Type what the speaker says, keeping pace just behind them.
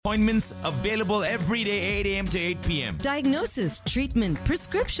Appointments available every day 8 a.m. to 8 p.m. Diagnosis, treatment,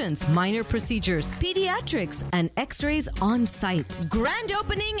 prescriptions, minor procedures, pediatrics, and x-rays on site. Grand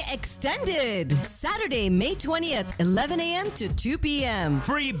opening extended. Saturday, May 20th, 11 a.m. to 2 p.m.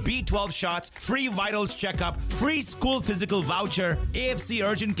 Free B12 shots, free vitals checkup, free school physical voucher, AFC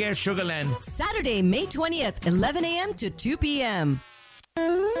Urgent Care Sugarland. Saturday, May 20th, 11 a.m. to 2 p.m.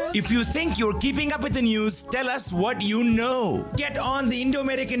 If you think you're keeping up with the news, tell us what you know. Get on the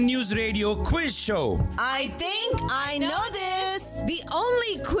Indo-American News Radio quiz show. I think I know this. The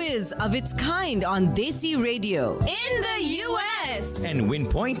only quiz of its kind on Desi Radio in the U.S. And win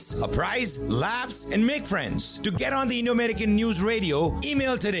points, a prize, laughs, and make friends. To get on the Indo-American News Radio,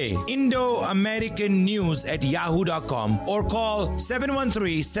 email today indoamericannews@yahoo.com or call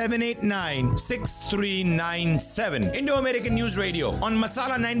 713-789-6397. Indo-American News Radio on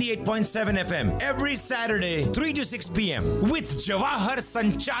Masala 98.7 FM every Saturday 3 to 6 p.m. with Jawahar,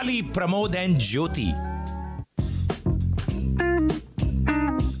 Sanchali, Pramod and Jyoti.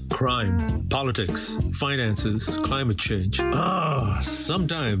 Crime, politics, finances, climate change.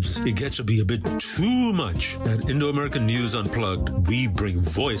 Sometimes it gets to be a bit too much. At Indo-American News Unplugged, we bring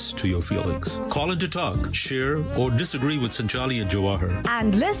voice to your feelings. Call in to talk, share, or disagree with Sanchali and Jawahar.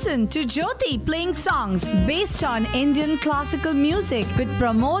 And listen to Jyoti playing songs based on Indian classical music with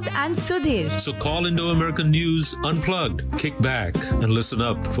Pramod and Sudhir. So call Indo-American News Unplugged. Kick back and listen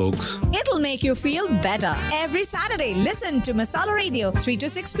up, folks. It'll make you feel better. Every Saturday, listen to Masala Radio, 3 to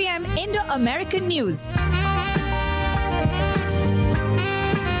 6 p.m. Indo-American News.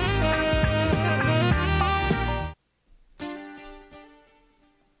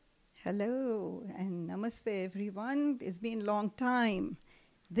 Hello and namaste everyone. It's been a long time.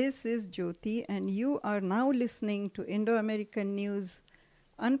 This is Jyoti and you are now listening to Indo-American News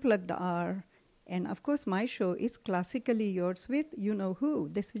Unplugged Hour. And of course my show is classically yours with you know who.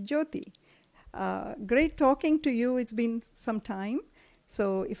 This is Jyoti. Great talking to you. It's been some time.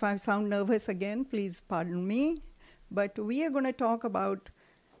 So if I sound nervous again, please pardon me. But we are going to talk about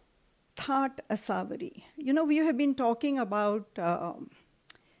Raag Asavari. You know, we have been talking about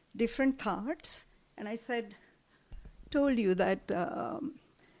different thoughts. And I told you that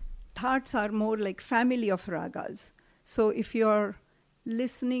thoughts are more like family of ragas. So if you're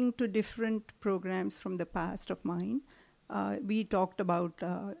listening to different programs from the past of mine, we talked about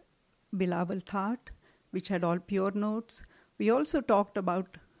Bilawal Thought, which had all pure notes. We also talked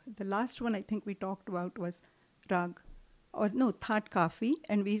about, the last one I think we talked about was Thought Kafi,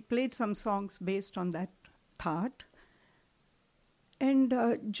 and we played some songs based on that thought. And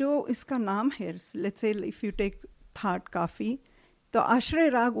jo iska naam hai, let's say if you take Thought Kafi, to Ashray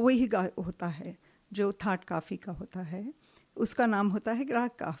Raag wahi hota hai, jo Thought Kafi ka hota hai. Uska naam hota hai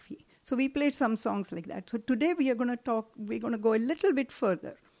Raag Kafi. So we played some songs like that. So today we're going to go a little bit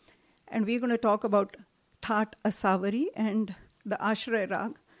further. And we're going to talk about Raag Asavari and the Ashray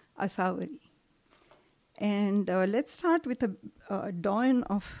Raag Asavari. And let's start with a dawn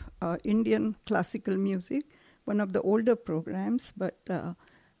of Indian classical music, one of the older programs, but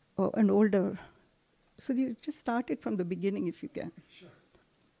an older. So you just start it from the beginning if you can. Sure.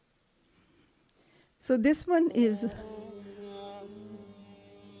 So this one is.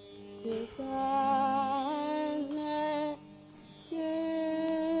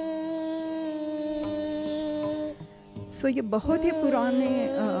 So ये बहुत ही पुराने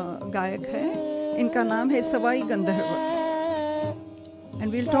गायक हैं. इनका नाम है Sawai Gandharva. And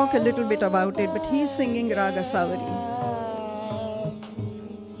we'll talk a little bit about it, but he's singing Raag Asavari.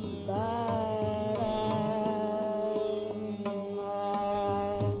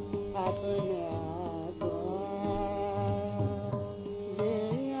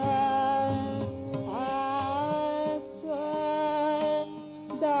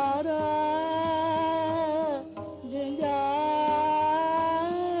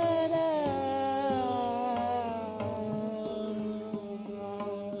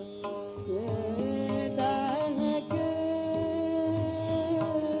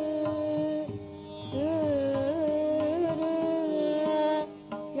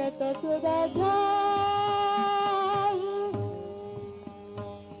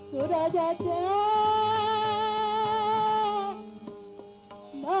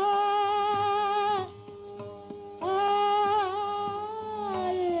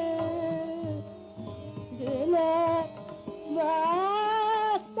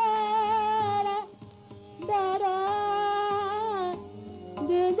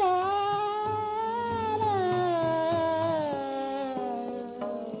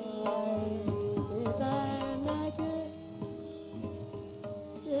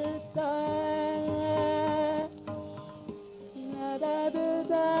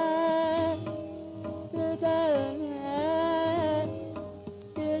 da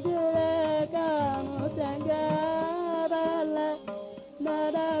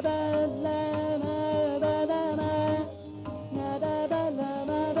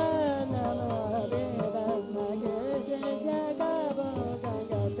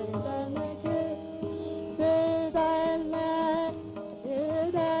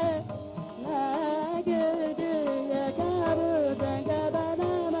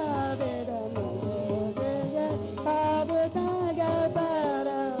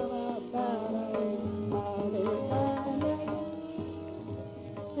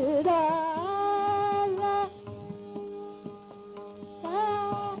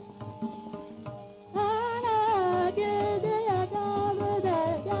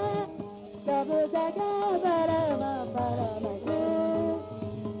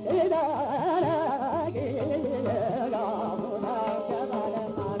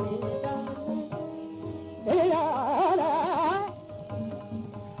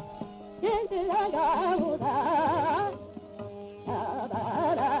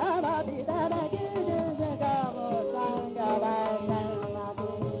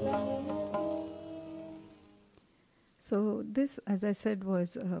So this, as I said,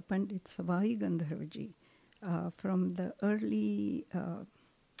 was Pandit Savai Gandharvaji from the early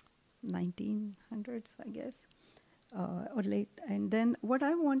 1900s, I guess, or late. And then what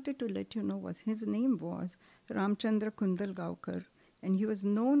I wanted to let you know was his name was Ramchandra Kundalgaonkar, and he was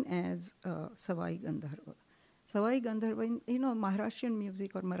known as Savai Gandharva. Savai Gandharva, Maharashtrian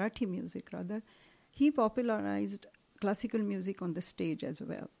music or Marathi music rather, he popularized classical music on the stage as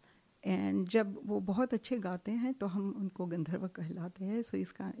well. And जब वो बहुत अच्छे गाते हैं तो हम उनको गंधर्व कहलाते हैं. So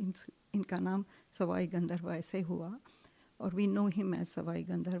इनका नाम सवाई गंधर्व ऐसे हुआ. Or we know him as Savai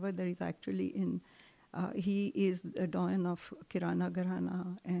Gandharva. There is actually he is the doyen of Kirana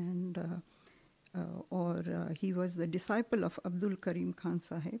Gharana, and he was the disciple of Abdul Karim Khan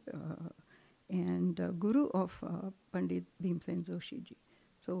Sahib and guru of Pandit Bhimsen Joshi ji.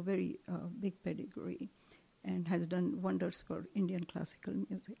 So very big pedigree and has done wonders for Indian classical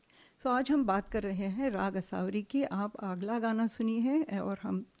music. So आज हम बात कर रहे हैं राग असावरी की. आप अगला गाना सुनिए और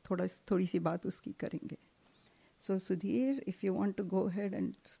हम थोड़ी सी बात उसकी करेंगे. So Sudhir, if you want to go ahead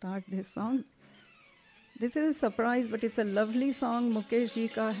and start this song. This is a surprise, but it's a lovely song. Mukesh ji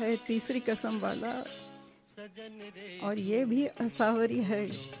का है, तीसरी कसम वाला, और ये भी असावरी है.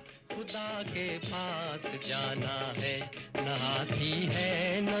 खुदा के पास जाना है, न हाथी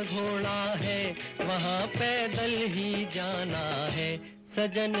है न घोड़ा है, वहाँ पैदल ही जाना है.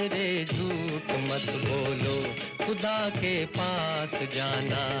 सजन रे झूठ मत बोलो, खुदा के पास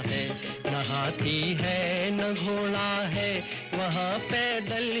जाना है. न हाथी है न घोड़ा है, वहाँ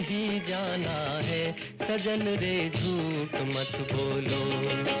पैदल ही जाना है. सजन रे झूठ मत बोलो.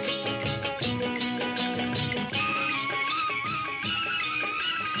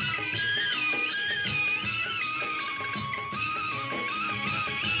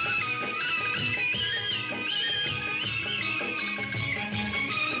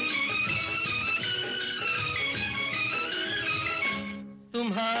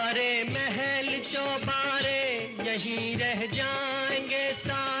 तुम्हारे महल चौबारे यहीं रह जाएंगे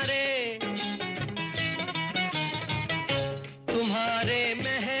सारे. तुम्हारे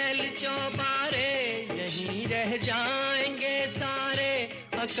महल चौबारे यहीं रह जाएंगे सारे.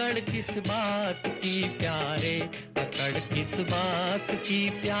 अकड़ किस बात की प्यारे, अकड़ किस बात की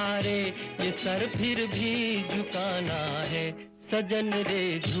प्यारे, ये सर फिर भी झुकाना है. सजन रे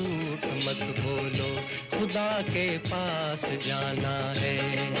झूठ मत बोलो, खुदा के पास जाना है.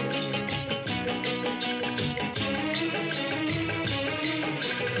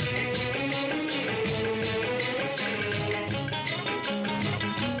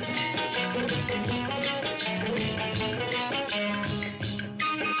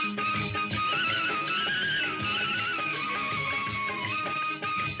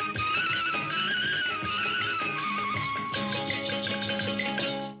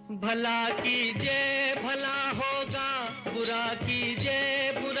 भला कीजिए भला होगा, बुरा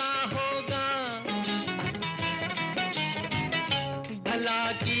कीजिए बुरा होगा. भला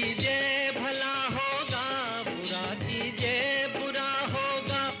कीजिए भला होगा, बुरा कीजिए बुरा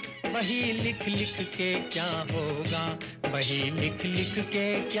होगा. वही लिख लिख के क्या होगा, वही लिख लिख के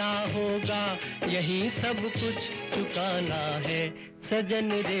क्या होगा. यही सब कुछ चुकाना है.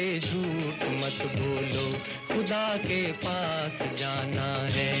 सजन रे झूठ मत बोलो, खुदा के पास जाना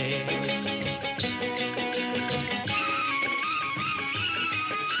है.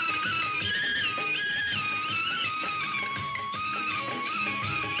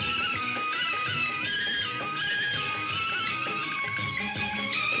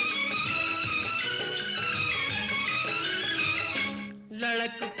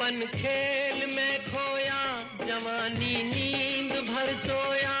 लड़कपन खेल में खोया, जवानी नींद भर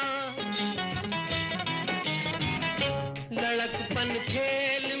सोया. लड़कपन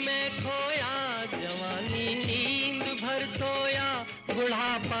खेल में खोया, जवानी नींद भर सोया.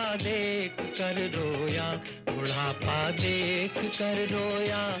 बुढ़ापा देख कर रोया, बुढ़ापा देख कर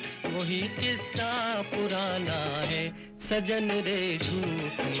रोया. वही किस्सा पुराना है. सजन रे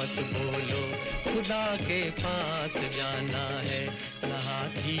झूठ मत बोलो, खुदा के पास जाना है. न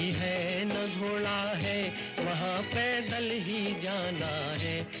हाथी है न घोड़ा है, वहाँ पैदल ही जाना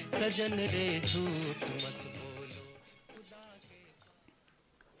है. सजन रे झूठ मत बोलो, खुदा के.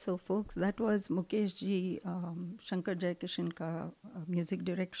 So folks, that was Mukesh ji, Shankar Jaikishan का म्यूजिक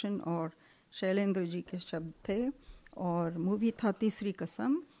डायरेक्शन और शैलेंद्र जी के शब्द थे. और मूवी था तीसरी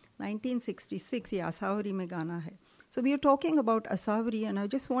कसम, 1966. ये असावरी में गाना है. So we are talking about Asavari, and I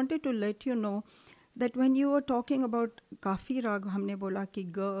just wanted to let you know that when you were talking about Kafi Rag, हमने बोला कि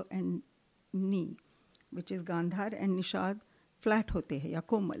ग and ni, which is Gandhar, and Nishad flat होते हैं या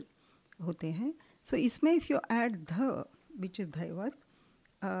कोमल होते हैं. So इसमें if you add dha, which is dhaivat,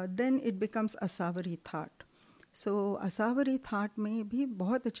 then it becomes Asavari Thaat. So Asavari that में भी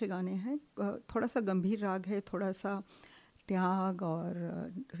बहुत अच्छे गाने हैं. थोड़ा सा गंभीर राग है, थोड़ा सा त्याग और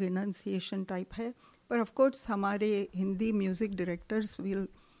रिनंसिएशन टाइप है. पर ऑफ कोर्स हमारे Hindi music directors will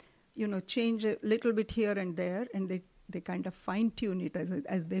change a little bit here and there, and they kind of fine tune it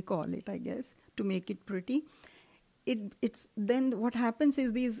as they call it, I guess, to make it pretty. It's then what happens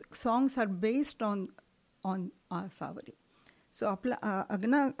is these songs are based on Asavari. So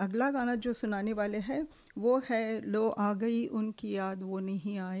अगला गाना जो सुनाने वाले हैं वो है लो आ गई उनकी याद वो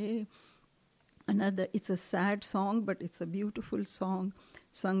नहीं आए. Another, it's a sad song, but it's a beautiful song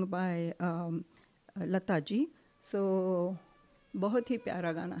sung by Lata ji. So बहुत ही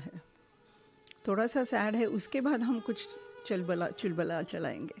प्यारा गाना है. थोड़ा सा सैड है, उसके बाद हम कुछ चुलबला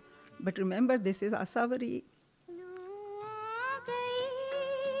चलाएंगे. But remember this is Asavari.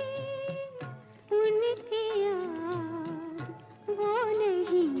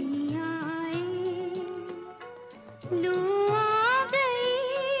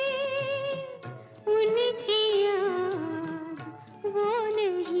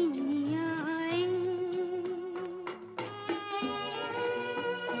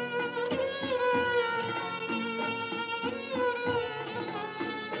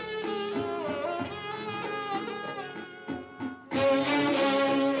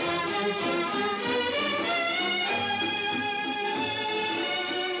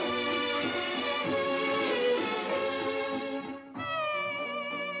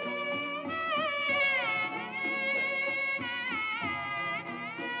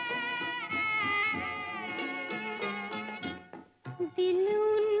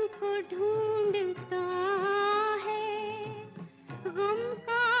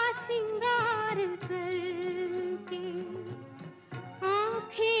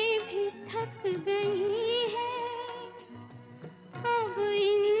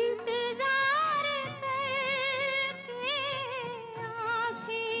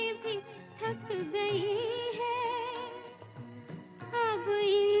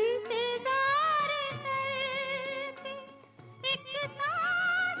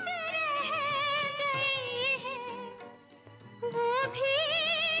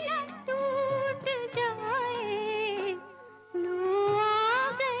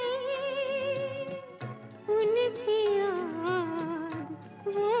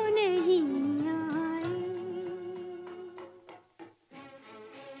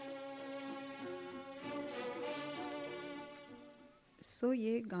 सो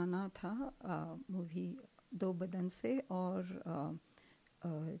ये गाना था मूवी दो बदन से, और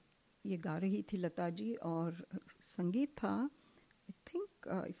ये गा रही थी लता जी, और संगीत था I think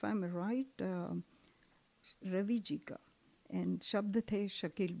if I am right Ravi ji का, एंड शब्द थे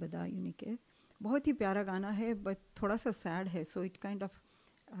शकील बदायूनी के. बहुत ही प्यारा गाना है, बट थोड़ा सा सैड है. So it kind of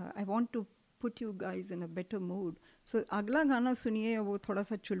I want to put you guys in a better mood. सो अगला गाना सुनिए, वो थोड़ा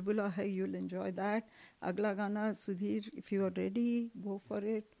सा चुलबुला है. You will enjoy that. अगला गाना Sudhir, if you are ready, go for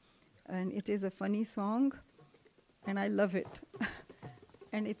it. And it is a funny song and I love it.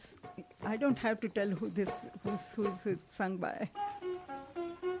 And it's, I don't have to tell who's sung by.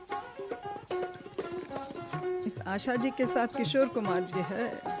 It's Asha ji के साथ किशोर कुमार जी है.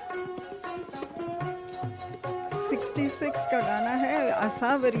 66 का गाना है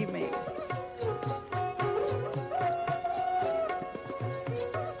आसावरी में.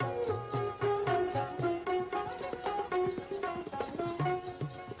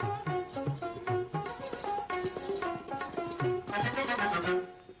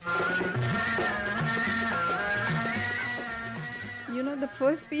 You know, the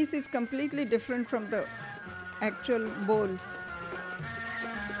first piece is completely different from the actual bowls.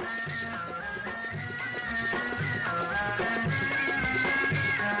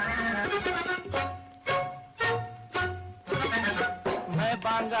 मैं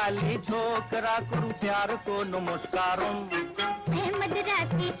बंगाली छोकरा करूं प्यार को नमस्कारम. मैं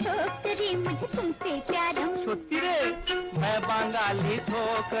मदरासी छोकरी मुझे तुमसे प्यारम. सच्ची रे. मैं बंगाली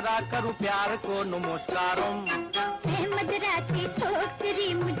छोकरा करूं प्यार को नमस्कारम. मैं मदरासी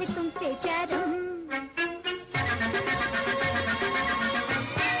छोकरी मुझे तुमसे प्यारम.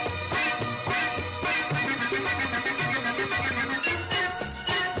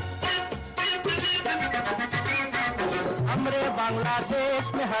 हमरे बांग्लादेश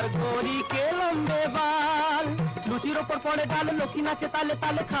में हर गोरी के लंबे बाल. लुचिरों पर पड़े डाल लोकी नाचे ताले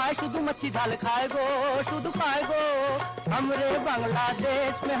ताले खाए शुद्ध मच्छी झाल खाए गो शुद्ध खाए गो. हमरे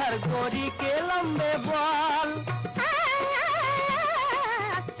बांग्लादेश में हर गोरी के लंबे बाल.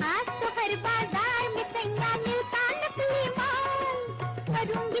 आज तो हर बाजार में सैया मिलता नकली माल.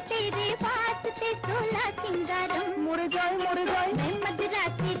 करूंगी तेरे वास्ते 16 सिंगारम. मुड़ जाए मैं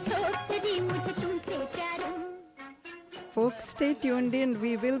मदरासी छोकरी मुझे तुमसे प्यारम. Folks, stay tuned in.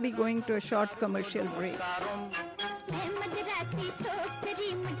 We will be going to a short commercial break.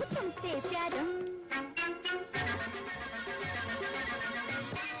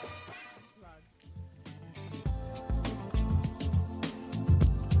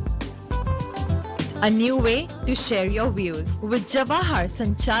 A new way to share your views with Jawahar,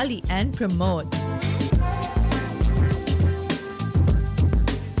 Sanchali and Pramod.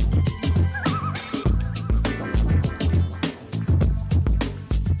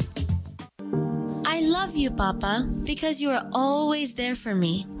 I love you, Papa, because you are always there for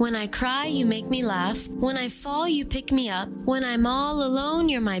me. When I cry, you make me laugh. When I fall, you pick me up. When I'm all alone,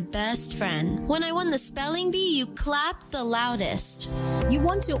 you're my best friend. When I won the spelling bee, you clapped the loudest. You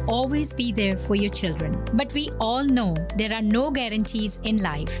want to always be there for your children. But we all know there are no guarantees in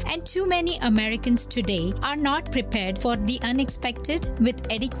life. And too many Americans today are not prepared for the unexpected with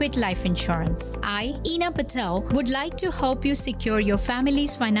adequate life insurance. I, Ina Patel, would like to help you secure your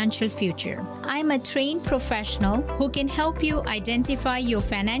family's financial future. I'm a trained professional who can help you identify your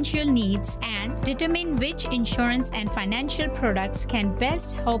financial needs and determine which insurance and financial products can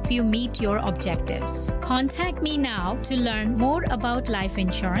best help you meet your objectives. Contact me now to learn more about life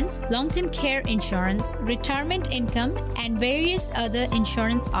insurance, long-term care insurance, retirement income, and various other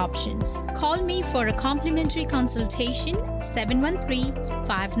insurance options. Call me for a complimentary consultation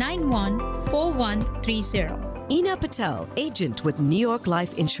 713-591-4130. Ina Patel, agent with New York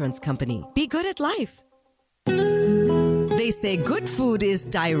Life Insurance Company. Be good at life. They say good food is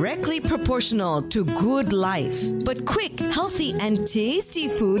directly proportional to good life. But quick, healthy, and tasty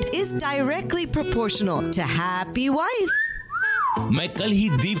food is directly proportional to happy wife. मैं कल ही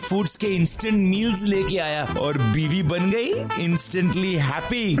Deep foods के instant meals लेके आया और बीवी बन गई instantly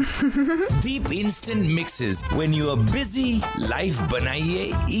happy. Deep instant mixes when you are busy life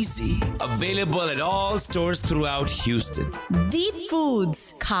बनाइए easy. Available at all stores throughout Houston. Deep Foods,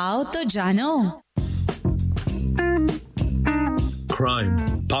 खाओ तो जानो. Crime,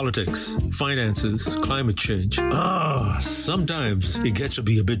 politics, finances, climate change. Sometimes it gets to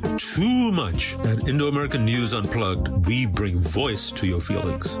be a bit too much. At Indo-American News Unplugged, we bring voice to your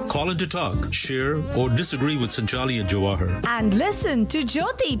feelings. Call in to talk, share, or disagree with Sanchali and Jawahar. And listen to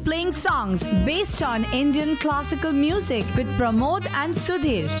Jyoti playing songs based on Indian classical music with Pramod and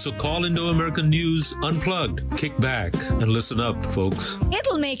Sudhir. So call Indo-American News Unplugged. Kick back and listen up, folks.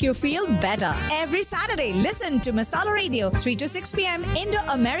 It'll make you feel better. Every Saturday, listen to Masala Radio, 3 to 6 p.m.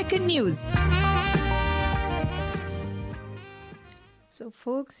 Indo-American News. So,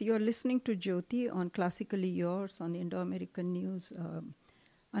 folks, you're listening to Jyoti on Classically Yours on Indo-American News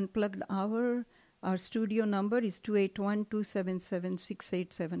Unplugged Hour. Our studio number is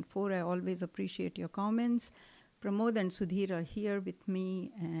 281-277-6874. I always appreciate your comments. Pramod and Sudhir are here with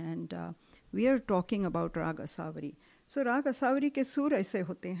me, and we are talking about Raag Asavari. So, Raag Asavari ke sur aise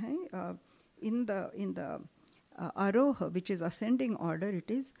hote hain. In the Aroha, which is ascending order, it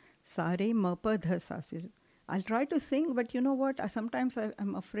is Sare Mapa Dha Sa. I'll try to sing, but you know what? Sometimes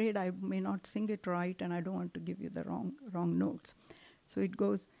I'm afraid I may not sing it right, and I don't want to give you the wrong notes. So it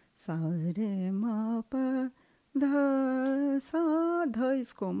goes Sare Mapa Dha Sa. Dha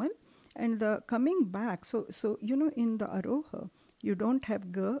is Komal, and the coming back. So you know, in the Aroha, you don't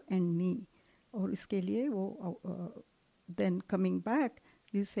have Ga and Ni. Or iske liye wo then coming back,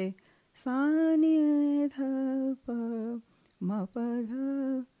 you say Sa ni dha pa ma pa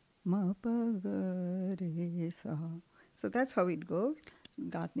dha ma pa ga re sa. So that's how it goes.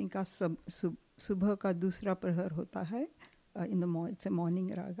 Gatni ka subha ka dusra prahar hota hai. It's a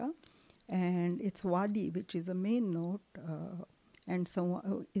morning raga, and it's Wadi, which is a main note, and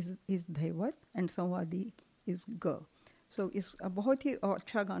is Dhaivat, and Samwadi is Ga. So it's a बहुत ही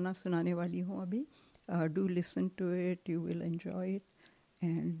अच्छा गाना सुनाने वाली हूँ अभी. Do listen to it. You will enjoy it.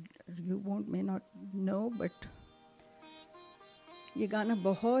 And you may not know, but ये गाना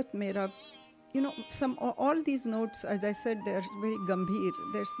बहुत मेरा, you know, all these notes, as I said, they're very gambhir.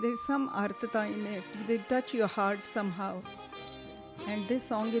 There's some artata in it. They touch your heart somehow. And this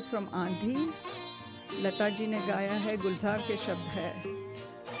song is from Andhi. Lata ji ने गाया है, गुलजार के शब्द है.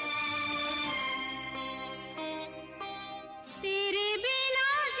 तेरे बिना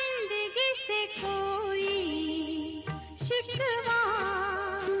जिंदगी से कोई शिकवा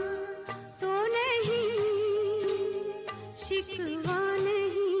शिकवा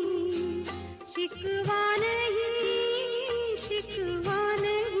नहीं, शिकवा नहीं, शिकवा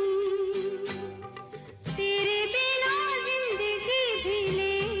नहीं, तेरे बिना जिंदगी भी,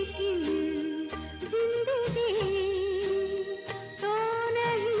 लेकिन जिंदगी तो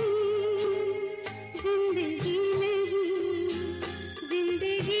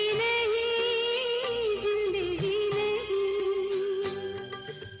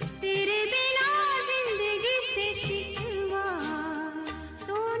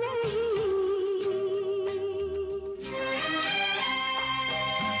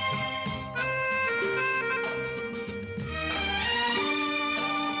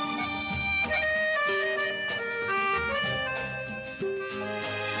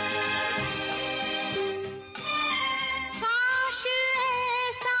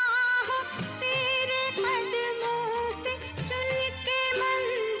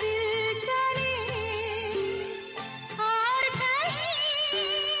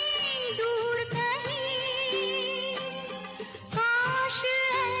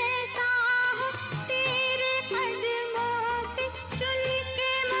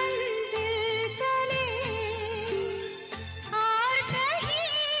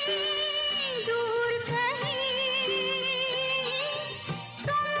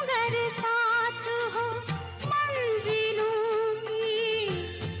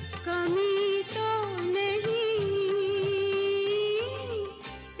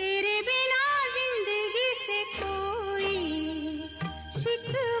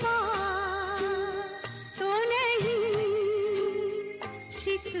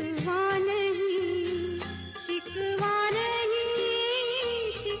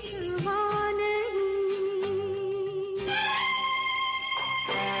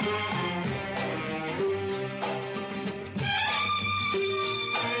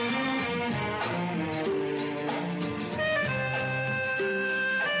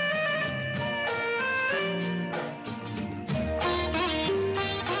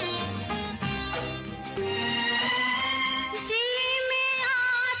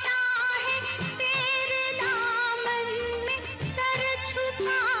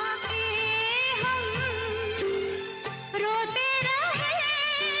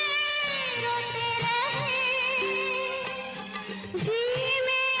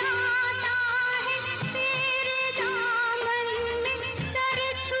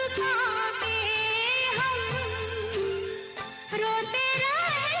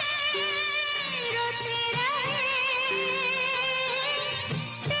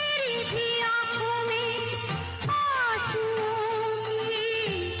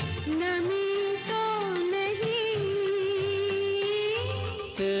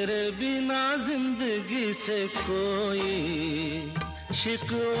तेरे बिना जिंदगी से कोई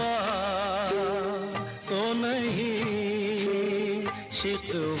शिकवा तो नहीं,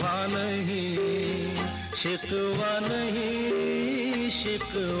 शिकवा नहीं, शिकवा नहीं,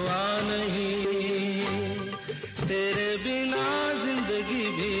 शिकवा नहीं। तेरे बिना जिंदगी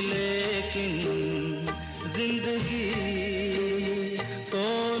भी लेकिन जिंदगी तो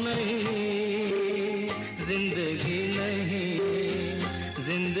नहीं, जिंदगी नहीं,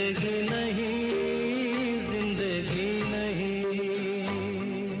 जिंदगी नहीं, जिंदगी नहीं।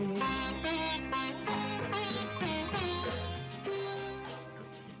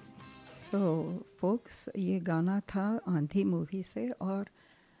 So, folks, ये गाना था आंधी मूवी से और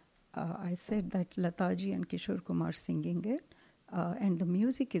I said that Lata ji and Kishore Kumar singing it, and the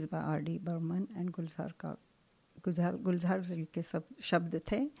music is by R.D. Burman and Gulzar ji के सब शब्द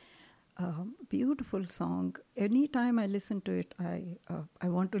थे. Beautiful song. Anytime I listen to it, I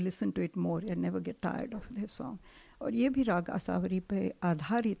want to listen to it more and never get tired of this song. और ये भी राग आसावरी पे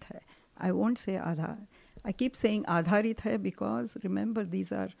आधारित है. I won't say I keep saying आधारित है because remember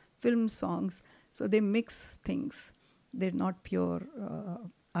these are film songs, so they mix things. They're not pure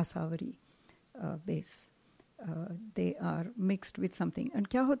Asavari bass. They are mixed with something. And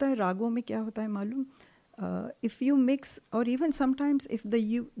क्या होता है रागों में क्या होता है मालूम? If you mix, or even sometimes if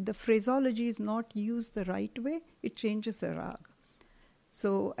the phraseology is not used the right way, it changes the rag.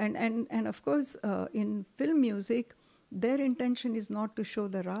 So and of course in film music, their intention is not to show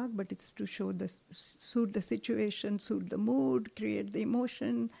the rag, but it's to show suit the situation, suit the mood, create the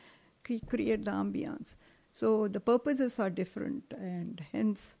emotion, create the ambience. So the purposes are different, and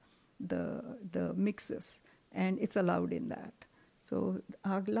hence the mixes, and it's allowed in that. So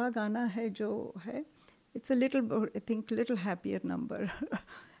agla gana hai jo hai, it's a little, I think, little happier number.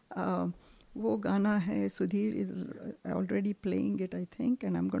 Wo gana hai, Sudhir is already playing it, I think,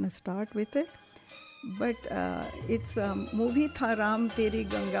 and I'm going to start with it. But it's movie tha Ram Teri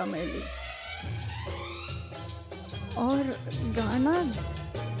Ganga Maili. और गाना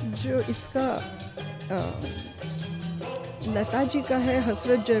जो इसका लता जी का है,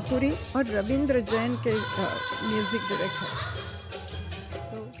 हसरत जयपुरी और रविंद्र जैन के music director.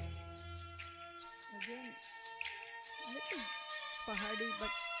 So again, little पहाड़ी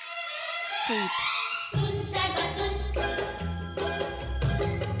but sweet. सुन साहिबा सुन,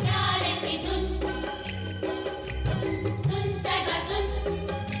 प्यार की धुन. सुन साहिबा सुन,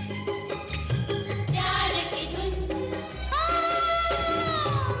 प्यार की धुन.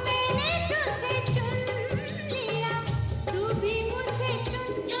 मैंने तुझे चुन लिया, तू भी मुझे चुन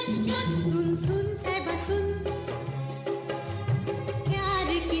चुन चुन. सुन सुन साहिबा सुन, प्यार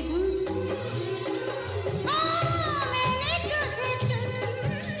की धुन. मैंने तुझे चुन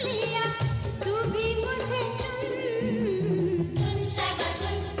लिया, तू भी मुझे चुन. सुन साहिबा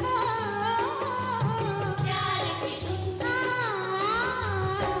सुन, प्यार की धुन.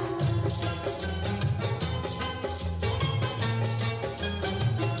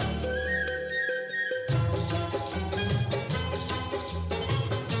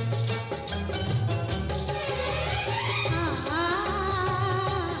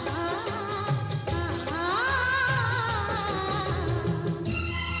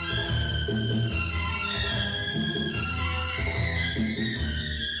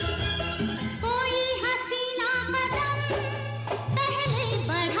 कोई हसीना कदम पहले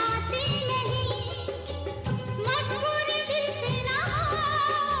बढ़ाती नहीं, मजबूर दिल से ना हो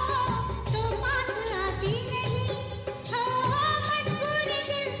तो पास आती नहीं. हो मजबूर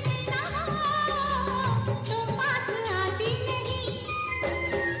दिल से ना हो तो पास आती नहीं.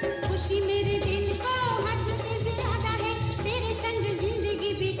 खुशी मेरे दिल को हद से ज्यादा है, तेरे संग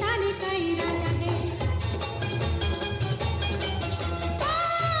जिंदगी बिताने का इरादा है.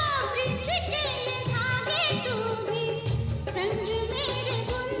 ब्रिज के ये धागे तू भी संग मेरे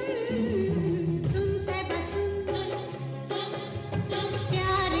बुन. सुन साहिबा सुन, सुन सुन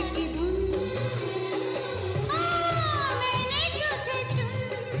प्यार की धुन. मैंने तुझे चुन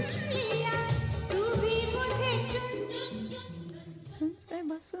लिया, तू भी मुझे चुन चुन चुन. Sun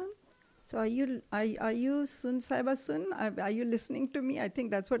Saiba Sun. So are you Sun Saiba Sun? Are you listening to me? I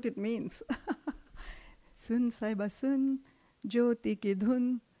think that's what it means. Sun Saiba Sun, Jyoti ki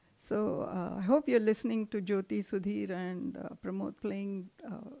dhun. So I hope you're listening to Jyoti, Sudhir and Pramod playing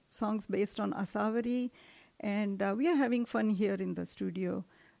songs based on Asavari. And we are having fun here in the studio.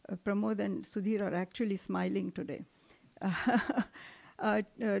 Pramod and Sudhir are actually smiling today.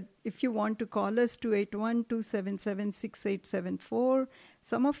 If you want to call us, 281-277-6874.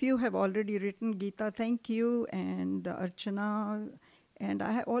 Some of you have already written, Geeta, thank you, and Archana. And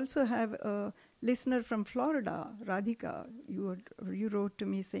I also have listener from Florida, Radhika, you wrote to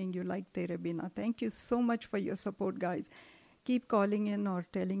me saying you like Tere Bina. Thank you so much for your support, guys. Keep calling in or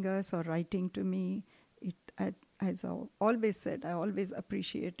telling us or writing to me. As I always said, I always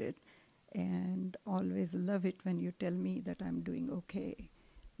appreciate it and always love it when you tell me that I'm doing okay.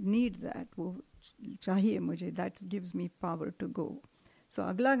 Need that. वो चाहिए मुझे. That gives me power to go. So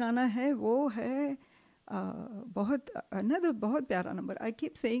अगला गाना है वो है another बहुत प्यारा number. I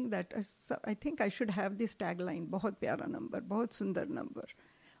keep saying that I think I should have this tagline. बहुत प्यारा number, बहुत सुंदर number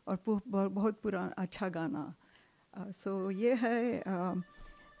और बहुत पुराना अच्छा गाना. So ये है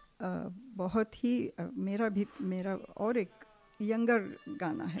बहुत ही मेरा और एक younger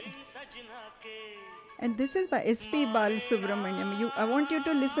गाना है. And this is by S.P. Balasubramaniam. I want you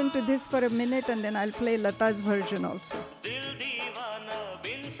to listen to this for a minute and then I'll play Lata's version also. दिल दीवाना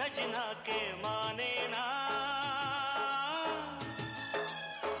बिन सजना के माने ना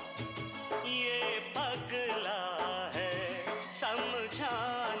ये पगला है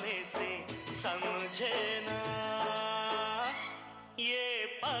समझाने से समझे ना ये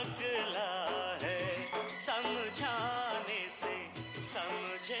पगला है समझाने से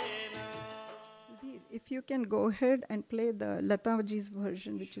समझे ना. If you can go ahead and play the Lataji's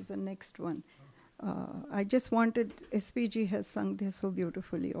version, which is the next one. I just wanted, SPG has sung this so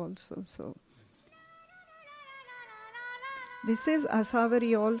beautifully also. So this is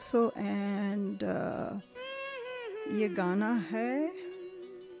Asavari also, and ये गाना है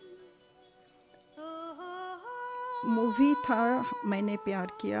movie था मैंने प्यार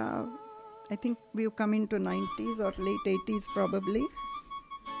किया. I think we've come into 90s or late 80s probably.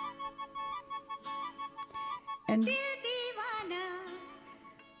 And दीवाना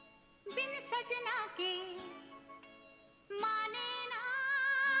बिन सजना के माने ना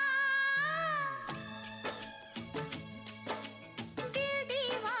दिल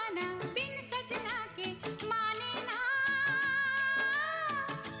दीवाना बिन सजना के माने ना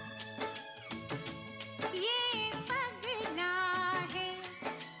ये पगला है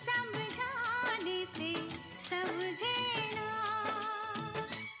समझाने से समझे ना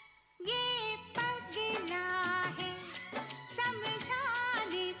ये पगला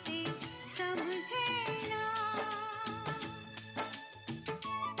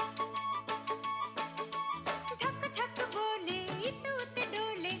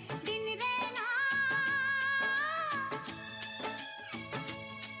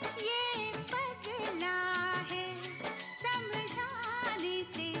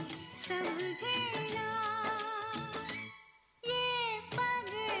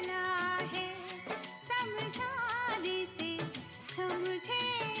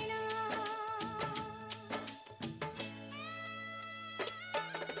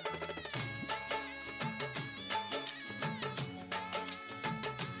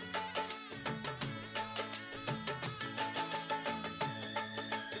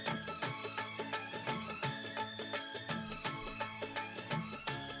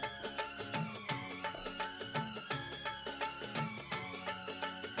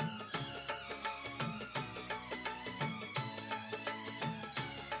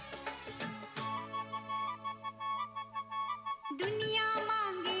दुनिया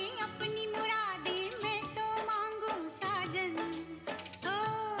मांगे अपनी मुरादें मैं तो मांगू साजन हो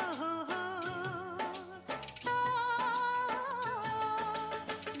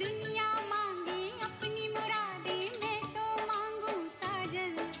दुनिया मांगे अपनी मुरादें मैं तो मांगू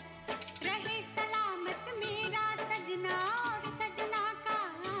साजन रहे सलामत मेरा सजना और सजना का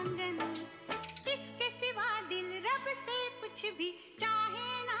आंगन इसके सिवा दिल रब से कुछ भी चाहे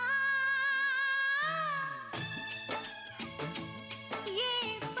ना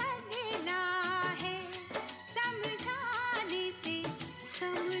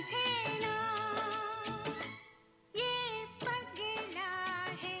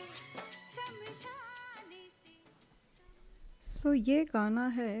So ये गाना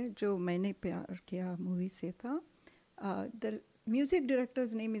है जो मैंने प्यार किया मूवी से था. The music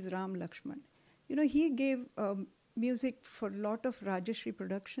director's name is Ram Lakshman. You know, he gave music for a lot of Rajeshri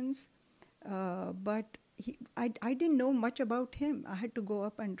productions, but I didn't know much about him. I had to go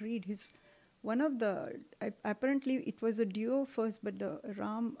up and read his. One of the apparently it was a duo first, but the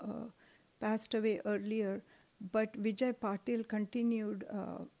Ram passed away earlier. But Vijay Patil continued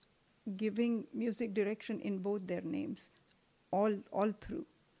giving music direction in both their names. All through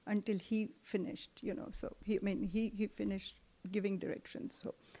until he finished, you know. So he finished giving directions.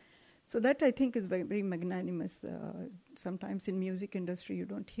 So that I think is very, very magnanimous. Sometimes in music industry you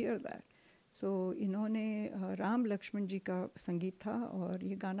don't hear that. So Ram Lakshman जी का संगीत था और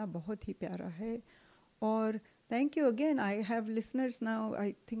ये गाना बहुत ही प्यारा है. और Thank you again. I have listeners now.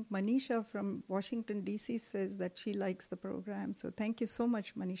 I think Manisha from Washington, D.C. says that she likes the program. So thank you so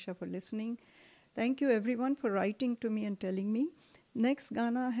much, Manisha, for listening. Thank you everyone for writing to me and telling me. Next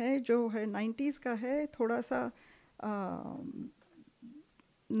गाना है जो है 90s का है, थोड़ा सा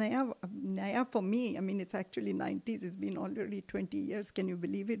naya for me. I mean, it's actually 90s. It's been already 20 years. Can you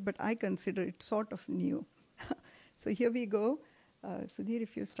believe it? But I consider it sort of new. So here we go. Sudhir,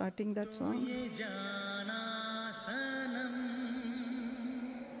 if you're starting that song.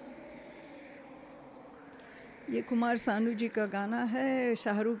 ये कुमार सानू जी का गाना है.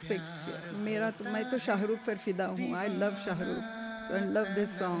 शाहरुख पे मैं तो शाहरुख पर फिदा हूँ. I love Shahrukh. So I love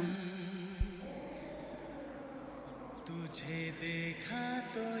this song. तुझे देखा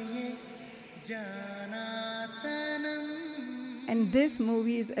तो ये जाना सनम. And this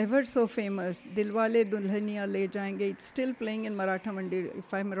movie is ever so famous. Dilwale Dulhaniya Le Jayenge. It's still playing in Maratha Mandi,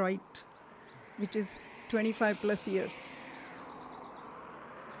 if I'm right, which is 25 plus years.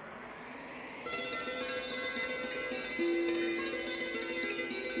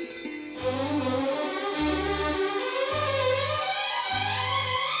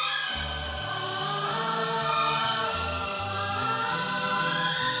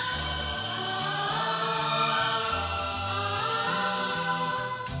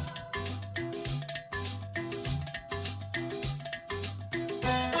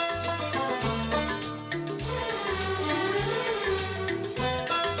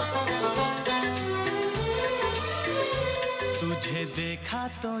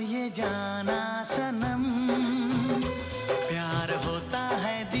 देखा तो ये जाना सनम, प्यार होता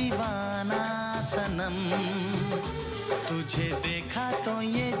है दीवाना सनम. तुझे देखा तो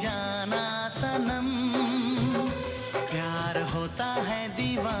ये जाना सनम, प्यार होता है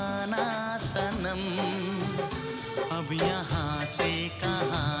दीवाना सनम. अब यहाँ से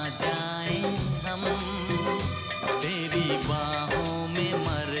कहाँ जाएं हम, तेरी बाहों में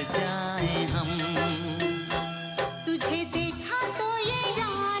मर जाएं हम.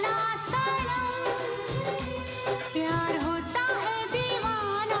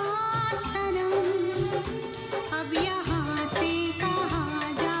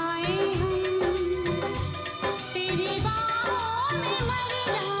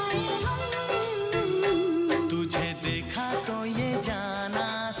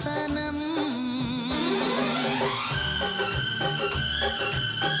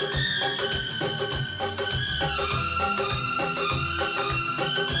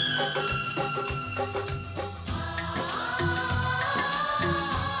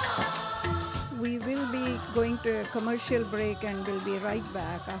 Going to a commercial break and we'll be right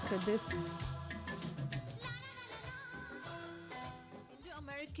back after this.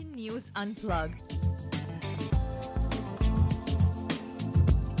 American News Unplugged.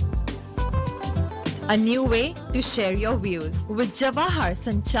 A new way to share your views with Jawahar,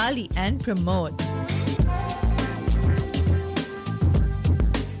 Sanchali and Pramod.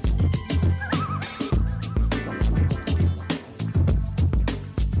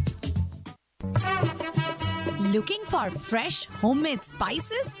 Looking for fresh homemade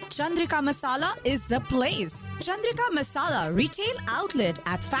spices? Chandrika Masala is the place. Chandrika Masala retail outlet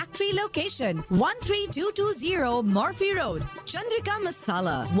at factory location 13220 Murphy Road. Chandrika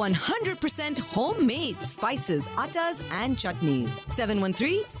Masala, 100% homemade spices, attas and chutneys.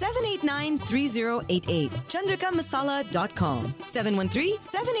 713-789-3088. ChandrikaMasala.com.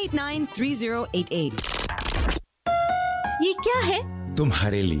 713-789-3088. ये क्या है?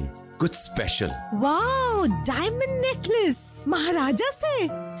 तुम्हारे लिए कुछ special. Wow, diamond necklace Maharaja से.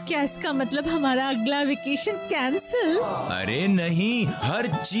 क्या इसका मतलब हमारा अगला वेकेशन कैंसिल? अरे नहीं, हर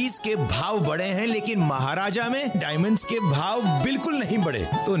चीज के भाव बढ़े हैं लेकिन महाराजा में डायमंड्स के भाव बिल्कुल नहीं बढ़े.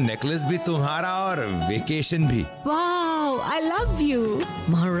 तो नेकलेस भी तुम्हारा और वेकेशन भी. Wow, I love you.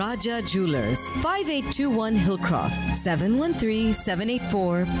 Maharaja Jewelers, 5821 Hillcroft,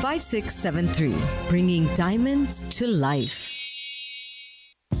 713-784-5673. Bringing diamonds to life.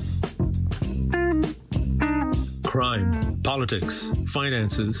 Crime, politics,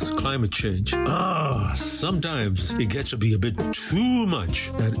 finances, climate change. Sometimes it gets to be a bit too much.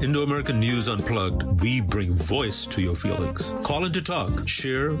 At Indo-American News Unplugged, we bring voice to your feelings. Call in to talk,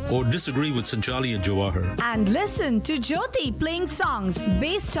 share, or disagree with Sanchali and Jawahar. And listen to Jyoti playing songs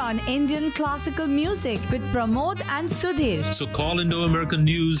based on Indian classical music with Pramod and Sudhir. So call Indo-American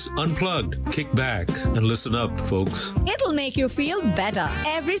News Unplugged. Kick back and listen up, folks. It'll make you feel better.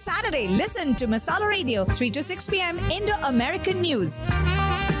 Every Saturday, listen to Masala Radio, 3 to 6 p.m. Indo-American News.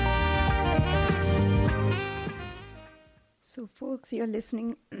 So, folks, you're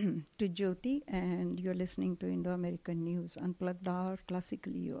listening to Jyoti and you're listening to Indo-American News Unplugged, our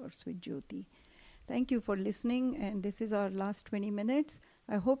Classically Yours with Jyoti. Thank you for listening, and this is our last 20 minutes.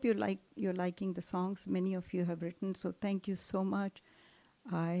 I hope you're liking the songs many of you have written, so thank you so much.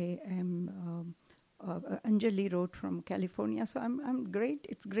 I am Anjali wrote from California, so I'm great.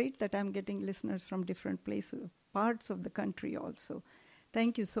 It's great that I'm getting listeners from different places, parts of the country also.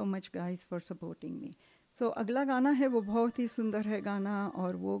 Thank you so much, guys, for supporting me. So अगला गाना है वो बहुत ही सुंदर है गाना,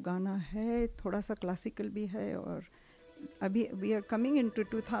 और वो गाना है थोड़ा सा क्लासिकल भी है, और अभी we are coming into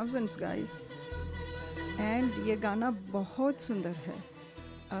 2000s, guys, and ये गाना बहुत सुंदर है,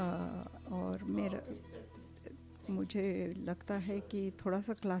 और मुझे लगता है कि थोड़ा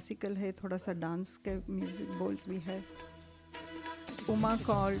सा क्लासिकल है, थोड़ा सा डांस के म्यूजिक बोल्स भी है. Uma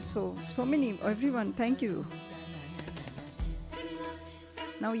called, so many, everyone, thank you.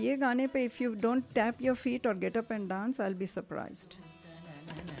 Now ये गाने पे if you don't tap your feet or get up and dance, I'll be surprised.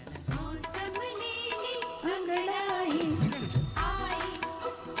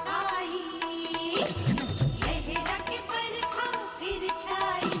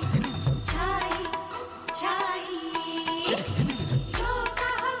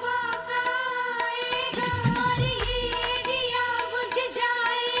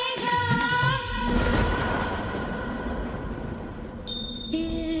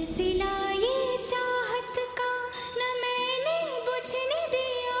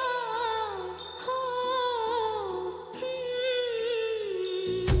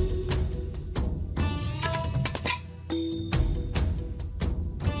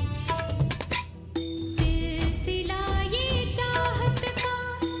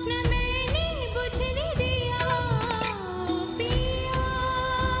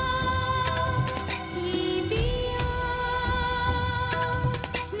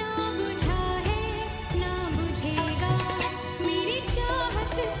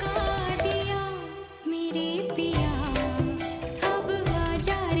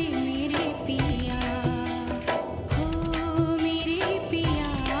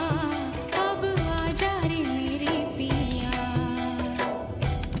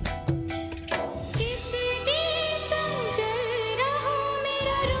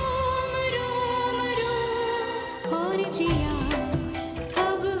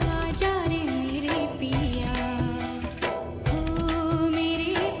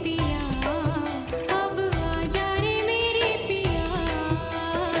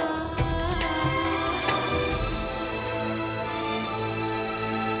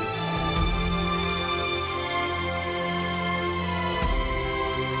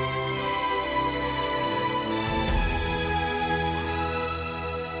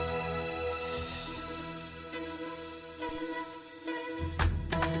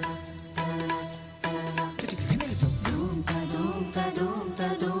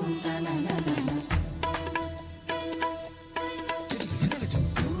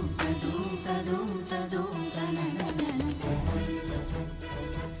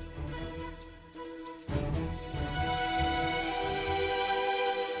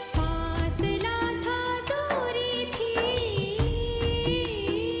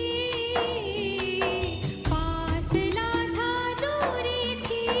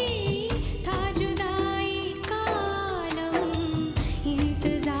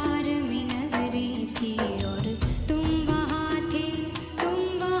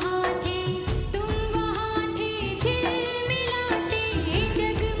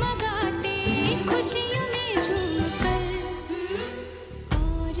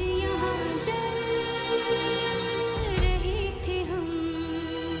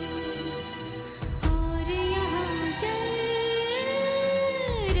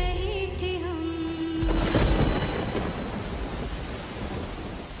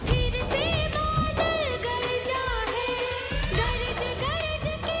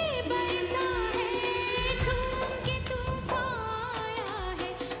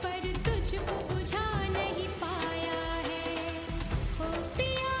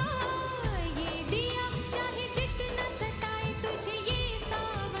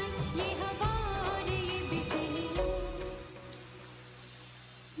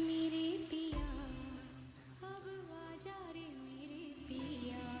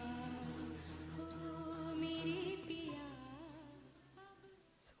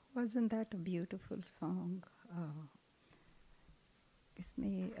 Wasn't that a beautiful song?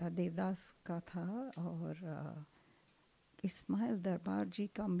 इसमें देवदास का था, और इस्माइल दरबार जी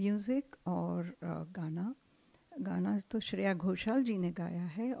का म्यूज़िक, और गाना तो श्रेया घोषाल जी ने गाया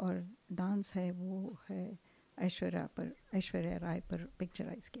है, और डांस है वो है ऐश्वर्या राय पर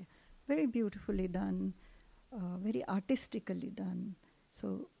पिक्चराइज किया. Very beautifully done, very artistically done.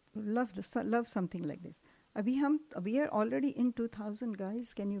 So love something like this. We are already in 2000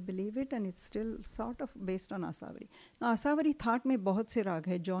 guys, can you believe it? And it's still sort of based on Asavari. Now Asavari that में बहुत से राग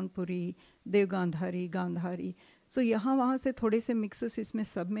है, जौनपुरी, देव Gandhari, Gandhari. So यहाँ वहाँ से थोड़े से mixes इसमें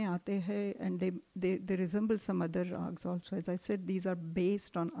सब में आते हैं, and they resemble some other rags also. As I said, these are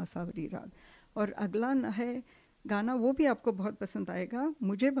based on Asavari rag. और अगला है गाना, वो भी आपको बहुत पसंद आएगा,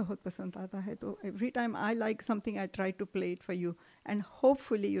 मुझे बहुत पसंद आता है. तो every time I like something, I try to play it for you, and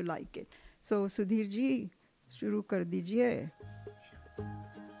hopefully you like it. So Sudhir ji शुरू कर दीजिए.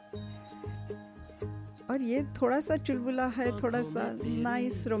 और ये थोड़ा सा चुलबुला है, थोड़ा सा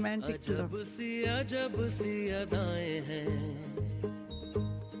nice romantic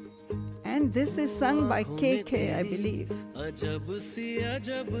and this is sung by KK, I believe. अजब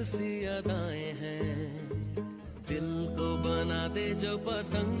सी अदाएं हैं, दिल को बना दे जो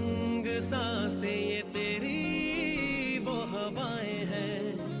पतंग सांसें, ये तेरी वो हवाएं हैं,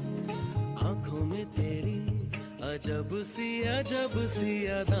 आंखों में तेरी अजब सी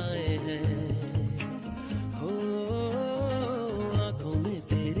अदाएं हैं. हो आंखों में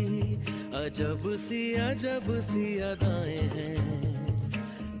तेरी अजब सी अदाएं हैं,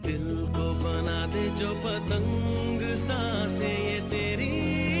 दिल को बना दे जो पतंग सांसें, ये तेरी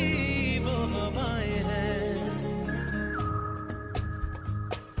वो हवाएं हैं.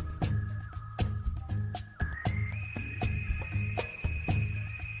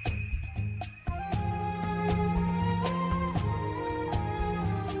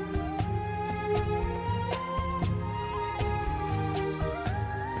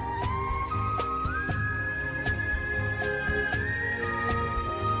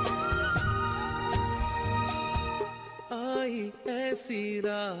 ऐसी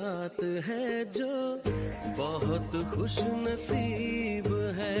रात है जो बहुत खुश नसीब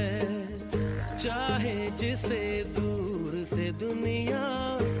है, चाहे जिसे दूर से दुनिया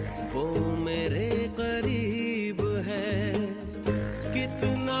वो मेरे करीब है.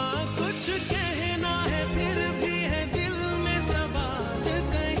 कितना कुछ कहना है, फिर भी है दिल में सवाल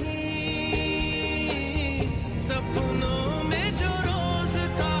कहीं, सपनों में जो रोज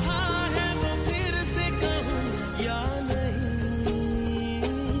कहा है वो फिर से कहूँ या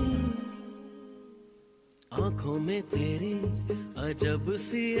आंखों में तेरी अजब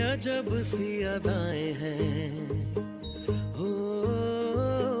सी अदाएं हैं. हो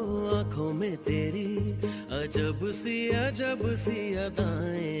आंखों में तेरी अजब सी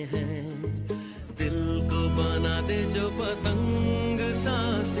अदाएं हैं, दिल को बना दे जो पतंग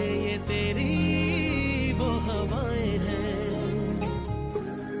सांसें, ये तेरी वो हवाएं हैं.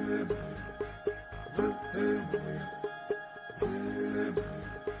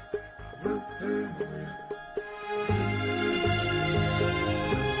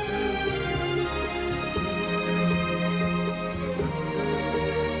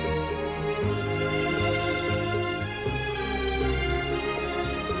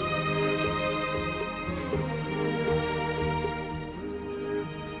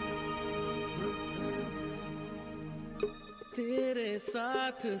 तेरे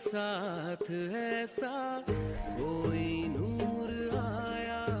साथ साथ ऐसा कोई नूर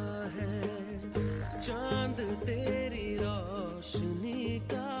आया है, चांद तेरी रोशनी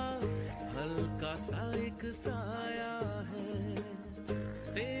का हल्का सा एक साया है,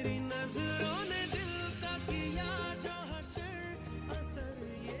 तेरी नजरों ने दिल का किया जो हशर असर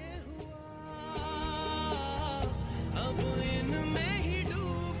ये हुआ, अब इनमें ही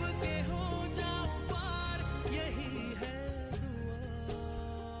डूब के हो जाऊं पार, यही है.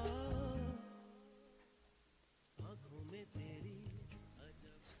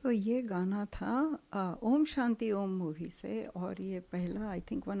 सो ये गाना था ओम शांति ओम मूवी से, और ये पहला, I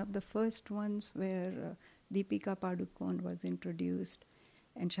think one of the first ones where Deepika Padukone was introduced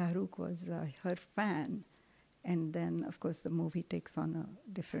and Shahrukh was her fan, and then of course the movie takes on a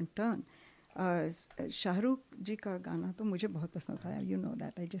different turn. Shahrukh ji का गाना तो मुझे बहुत पसंद आया, you know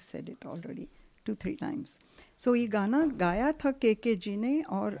that, I just said it already 2-3 times. सो ये गाना गाया था KK जी ने,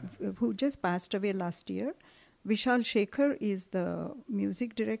 और who just passed away last year. Vishal Shekhar is the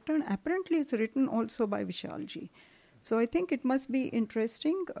music director, and apparently it's written also by Vishal ji. So I think it must be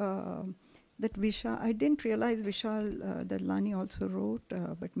interesting that Vishal, I didn't realize Vishal Dadlani also wrote,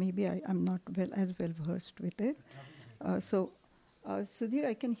 but maybe I'm not as well versed with it. So Sudhir,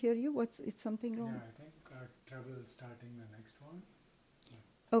 I can hear you. It's something wrong? Yeah, I think trouble starting the next one.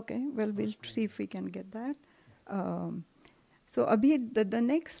 Okay, well, we'll see if we can get that. So अभी the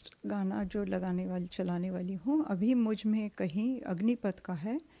next गाना जो चलाने वाली हूँ, अभी मुझ में कहीं अग्निपथ का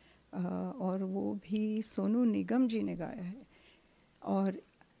है, और वो भी सोनू निगम जी ने गाया है, और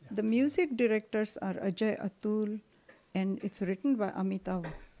the music directors are Ajay Atul, and it's written by Amitabh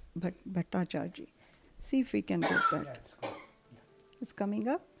Bhattacharya ji. See if we can get that. Yeah, it's good. It's coming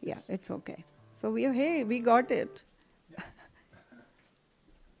up? Yeah, it's okay. So we got it.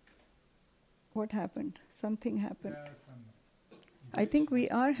 What happened? Something happened. Yeah, some I think we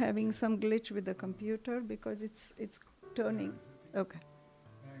are having some glitch with the computer because it's turning. Okay.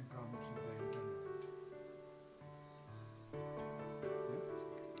 problems with the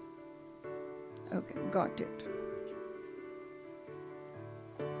internet. Okay, got it.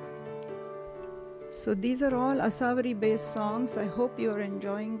 So these are all Asavari based songs. I hope you are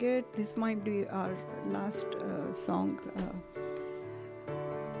enjoying it. This might be our last song.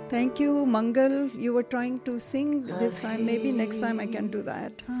 Thank you, Mangal. You were trying to sing this time. Maybe next time I can do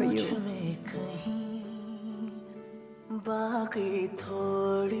that for you. बाकी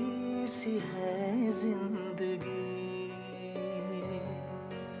थोड़ी सी है जिंदगी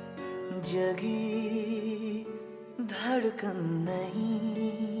जगी धड़कन नहीं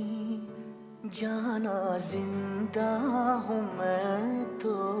जाना जिंदा हूँ मैं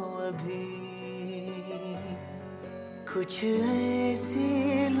तो अभी कुछ ऐसी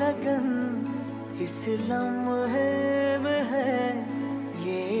लगन इस लम्हे में है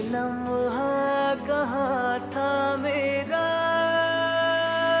ये लम्हा कहाँ था मेरा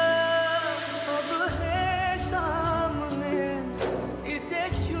अब है सामने इसे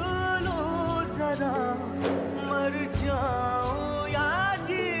छू लूं जरा मर जाऊं या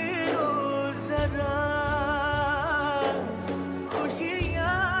जी लूं जरा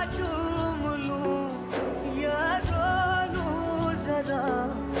खुशियाँ चूम लूं या रो लूं जरा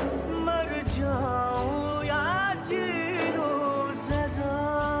मर जाऊं या जी लूं जरा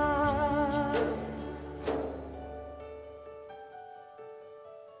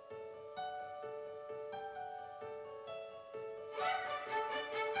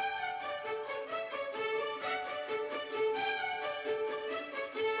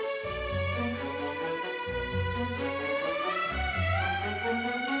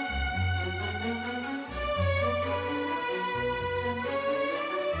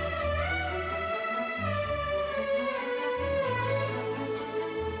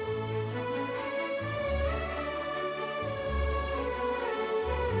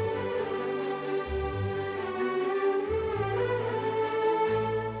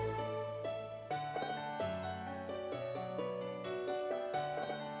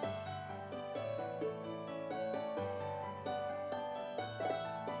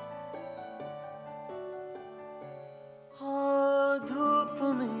धूप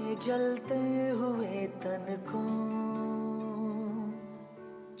में जलते हुए तन को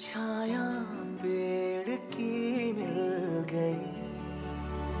छाया पेड़ की मिल गई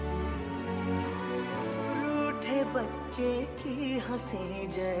रूठे बच्चे की हंसी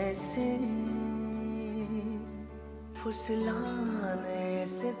जैसे फुसलाने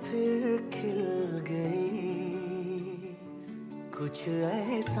से फिर खिल गई कुछ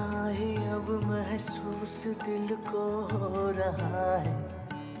ऐसा ही अब महसूस दिल को हो रहा है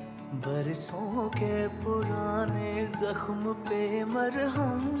बरसों के पुराने जख्म पे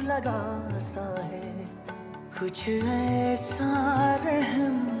मरहम लगा सा है कुछ ऐसा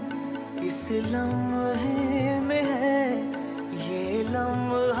रहम इस लम्हे में है ये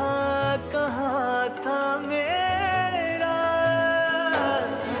लम्हा कहाँ था मेरा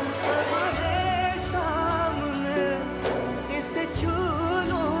अब है सामने इसे छू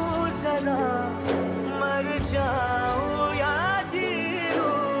लूं जरा मर जाऊं या जी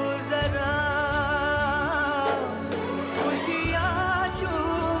लूं जरा खुशियाँ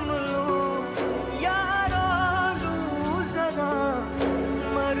चूम लूं या रो लूं जरा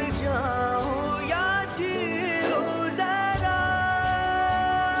मर जाऊं या जी लूं जरा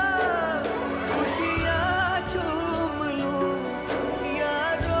खुशियाँ चूम लूं या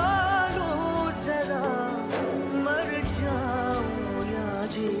रो लूं जरा मर जाऊं या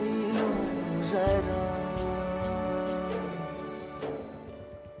जी लूं जरा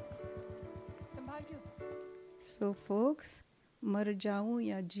So folks, मर जाऊं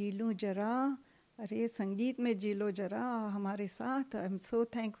या जी लूं जरा अरे संगीत में जी लो जरा हमारे साथ I am so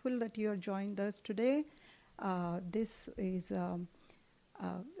thankful that you are joined us today this is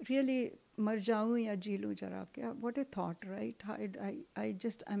really मर जाऊं या जी लूं जरा क्या what A thought right I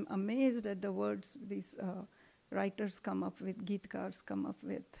just I am amazed at the words this writers come up with geetkars come up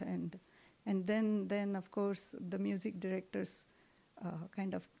with and then of course the music directors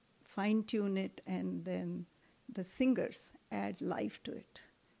kind of fine tune it and then the singers add life to it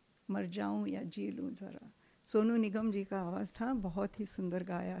मर जाऊं या जी लूं जरा सोनू निगम जी का आवाज़ था बहुत ही सुंदर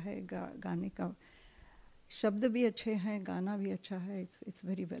गाया है गाने का शब्द भी अच्छे हैं गाना भी अच्छा है it's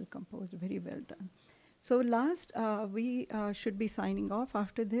very well composed very well done so last we should be signing off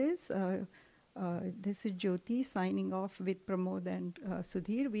after this This is Jyoti signing off with Pramod and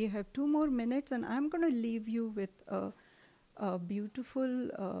Sudhir. We have 2 more minutes, and I'm going to leave you with a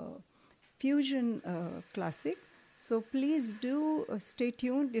beautiful fusion classic. So please do stay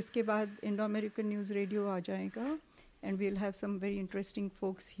tuned. इसके बाद Indo-American News Radio आ जाएगा, and we'll have some very interesting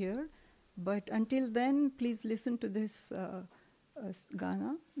folks here. But until then, please listen to this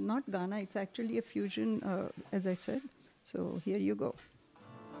Ghana. Not Ghana, it's actually a fusion, as I said. So here you go.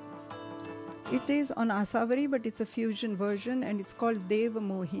 It is on Asavari, but it's a fusion version, and it's called Deva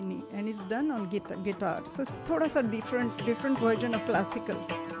Mohini, and it's done on guitar. So it's thoda sa different version of classical.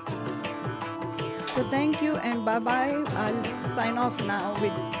 So thank you and bye-bye. I'll sign off now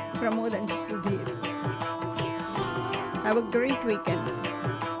with Pramod and Sudhir. Have a great weekend.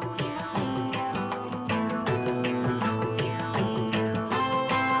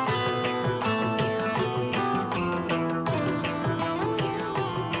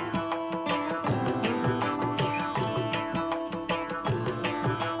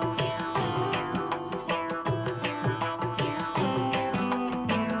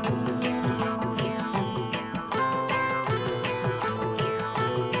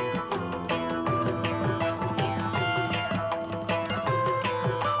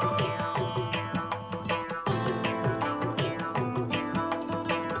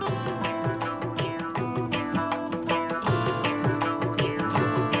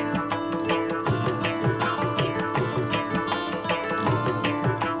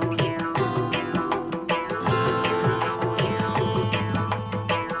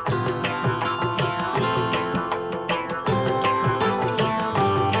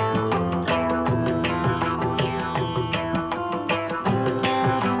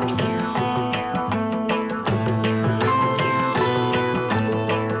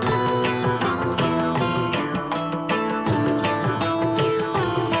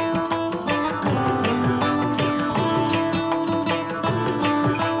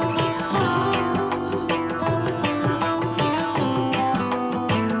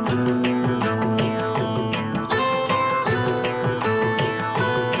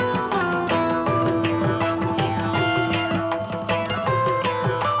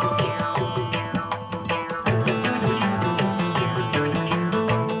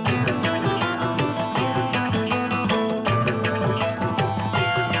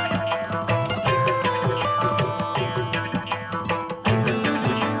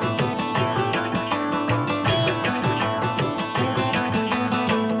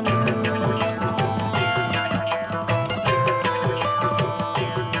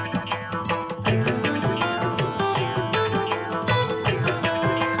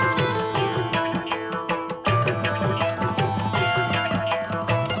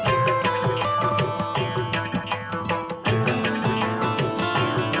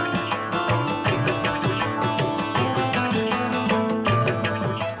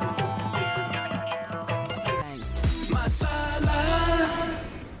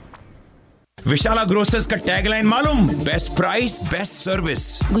 Vishala grocers का tagline मालूम? Best price best service.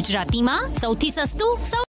 Gujarati मां सौथी सस्तु